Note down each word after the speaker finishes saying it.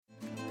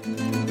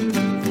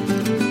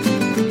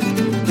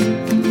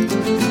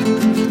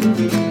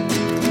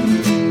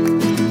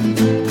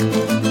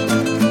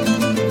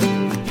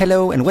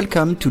Hello and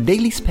welcome to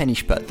Daily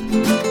Spanish Pod.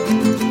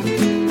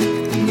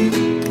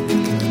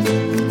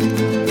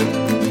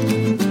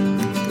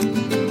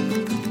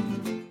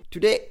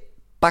 Today,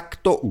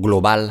 Pacto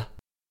Global.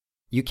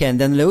 You can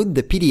download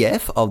the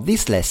PDF of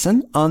this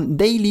lesson on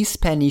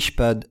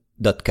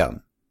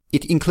dailyspanishpod.com.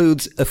 It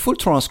includes a full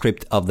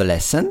transcript of the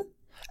lesson,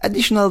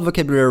 additional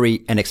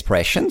vocabulary and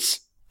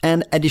expressions,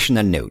 and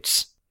additional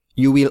notes.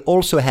 You will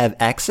also have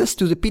access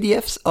to the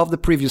PDFs of the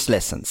previous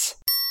lessons.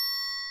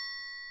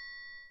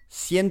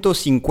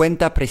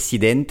 150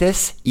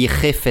 presidentes y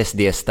jefes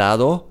de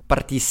Estado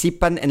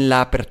participan en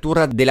la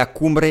apertura de la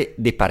Cumbre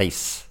de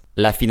París.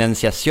 La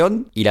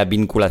financiación y la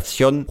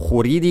vinculación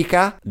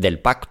jurídica del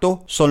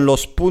pacto son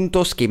los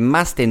puntos que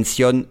más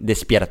tensión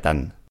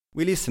despiertan.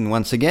 We listen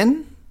once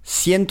again.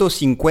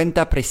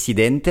 150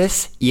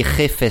 presidentes y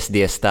jefes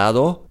de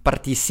Estado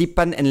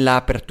participan en la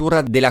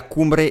apertura de la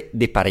Cumbre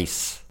de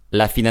París.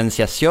 La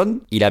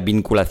financiación y la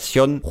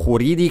vinculación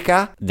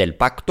jurídica del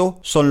pacto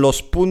son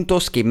los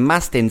puntos que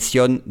más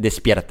tensión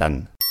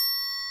despiertan.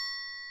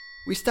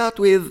 We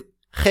start with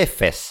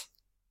jefes.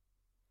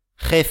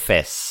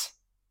 Jefes.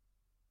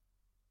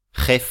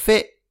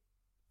 Jefe,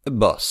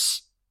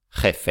 boss.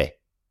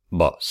 Jefe,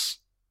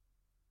 boss.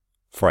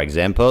 For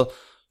example,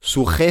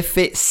 su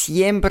jefe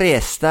siempre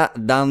está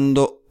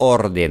dando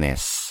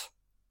órdenes.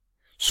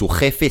 Su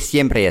jefe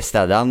siempre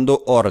está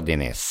dando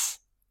órdenes.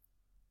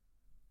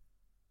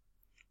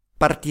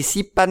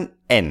 Participan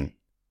en.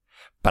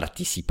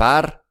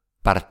 Participar,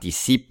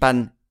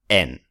 participan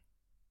en.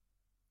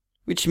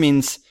 Which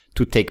means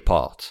to take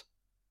part.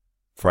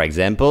 For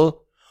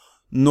example,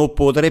 no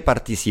podré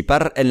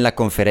participar en la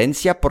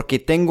conferencia porque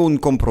tengo un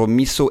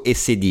compromiso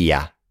ese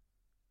día.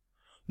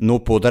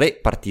 No podré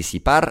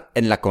participar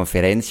en la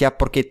conferencia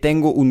porque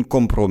tengo un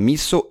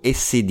compromiso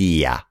ese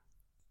día.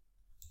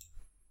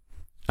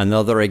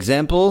 Another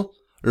example.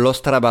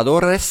 Los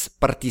trabajadores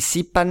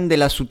participan de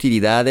las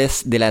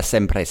utilidades de las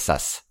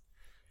empresas.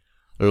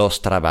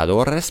 Los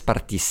trabajadores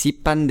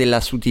participan de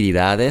las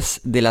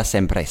utilidades de las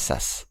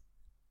empresas.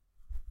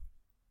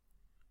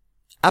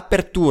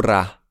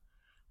 Apertura.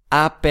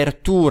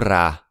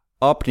 Apertura.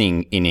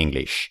 Opening in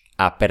English.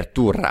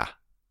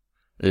 Apertura.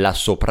 La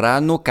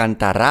soprano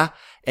cantará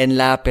en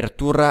la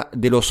apertura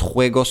de los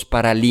Juegos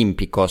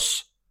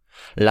Paralímpicos.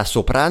 La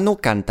soprano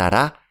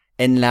cantará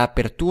en la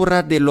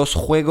apertura de los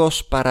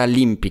Juegos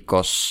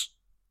Paralímpicos.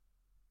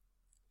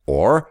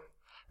 Or,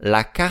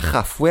 la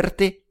caja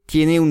fuerte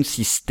tiene un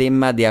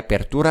sistema de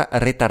apertura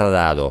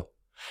retardado.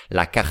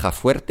 La caja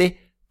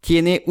fuerte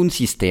tiene un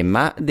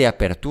sistema de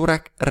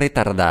apertura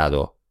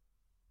retardado.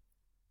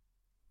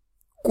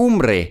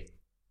 Cumbre,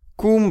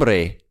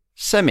 cumbre,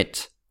 summit,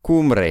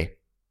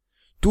 cumbre.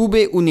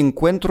 Tuve un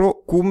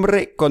encuentro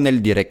cumbre con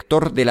el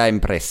director de la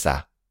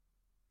empresa.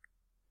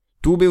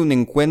 Tuve un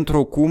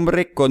encuentro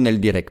cumbre con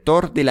el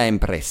director de la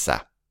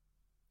empresa.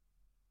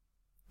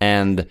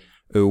 And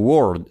a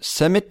world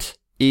summit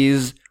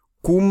is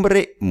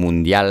cumbre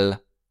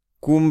mundial.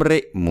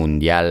 Cumbre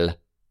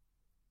mundial.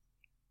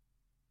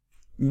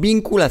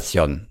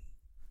 Vinculación.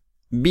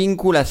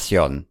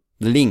 Vinculación.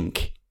 Link.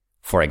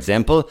 For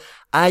example,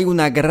 hay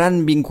una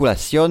gran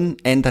vinculación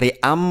entre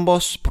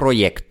ambos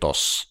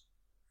proyectos.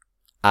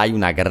 Hay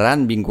una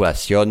gran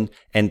vinculación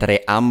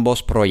entre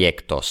ambos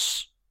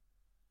proyectos.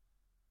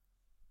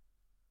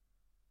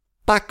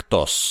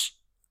 Pactos.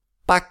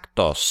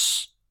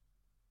 Pactos.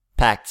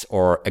 Pacts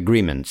or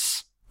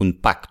agreements.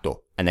 Un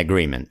pacto, an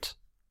agreement.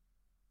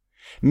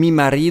 Mi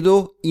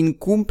marido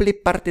incumple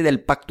parte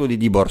del pacto de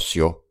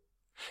divorcio.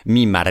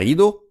 Mi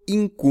marido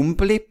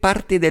incumple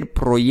parte del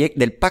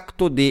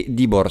pacto de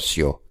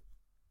divorcio.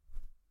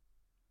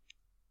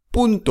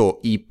 Punto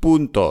y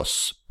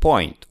puntos.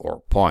 Point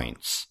or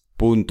points.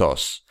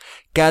 Puntos.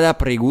 Cada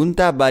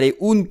pregunta vale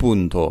un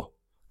punto.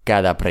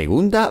 Cada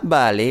pregunta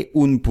vale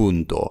un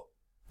punto.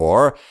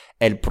 Or,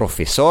 el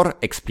profesor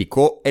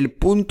explicó el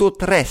punto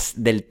 3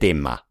 del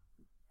tema.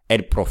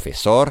 El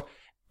profesor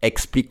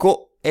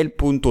explicó el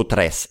punto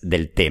 3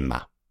 del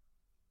tema.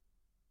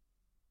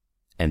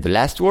 And the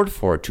last word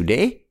for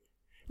today,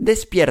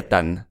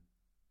 despiertan.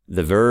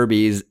 The verb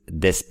is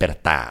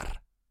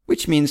despertar,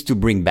 which means to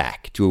bring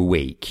back, to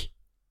awake.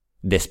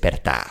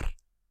 Despertar.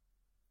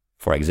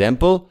 For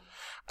example,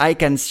 hay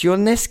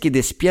canciones que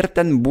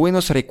despiertan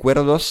buenos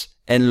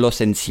recuerdos en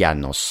los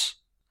ancianos.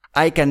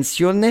 Hay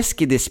canciones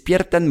que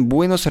despiertan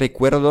buenos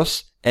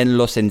recuerdos en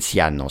los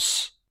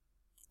ancianos.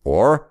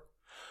 Or,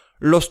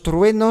 los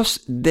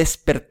truenos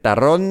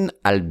despertaron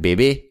al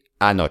bebé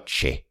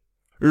anoche.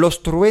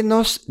 Los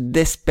truenos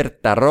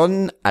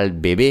despertaron al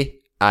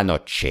bebé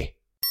anoche.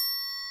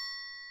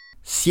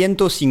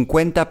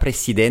 150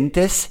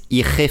 presidentes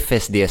y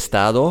jefes de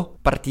Estado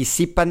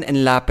participan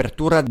en la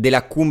apertura de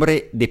la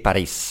Cumbre de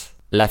París.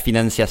 La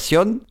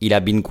financiación y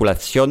la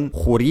vinculación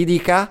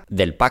jurídica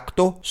del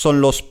pacto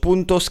son los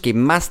puntos que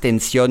más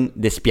tensión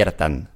despiertan.